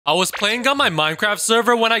I was playing on my Minecraft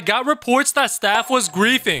server when I got reports that staff was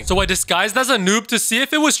griefing, so I disguised as a noob to see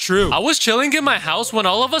if it was true. I was chilling in my house when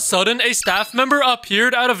all of a sudden a staff member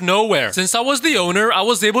appeared out of nowhere. Since I was the owner, I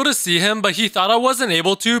was able to see him, but he thought I wasn't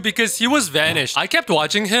able to because he was vanished. I kept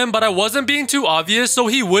watching him, but I wasn't being too obvious, so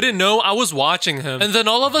he wouldn't know I was watching him. And then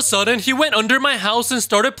all of a sudden, he went under my house and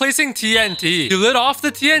started placing TNT. He lit off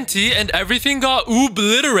the TNT and everything got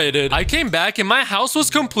obliterated. I came back and my house was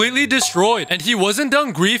completely destroyed, and he wasn't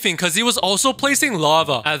done griefing because he was also placing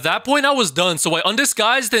lava. At that point, I was done, so I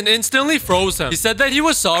undisguised and instantly froze him. He said that he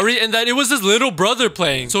was sorry and that it was his little brother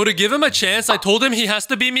playing. So to give him a chance, I told him he has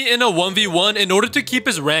to beat me in a 1v1 in order to keep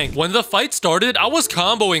his rank. When the fight started, I was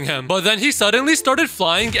comboing him, but then he suddenly started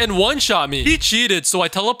flying and one-shot me. He cheated, so I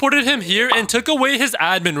teleported him here and took away his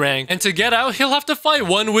admin rank. And to get out, he'll have to fight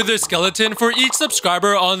one wither skeleton for each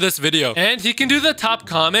subscriber on this video. And he can do the top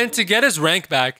comment to get his rank back.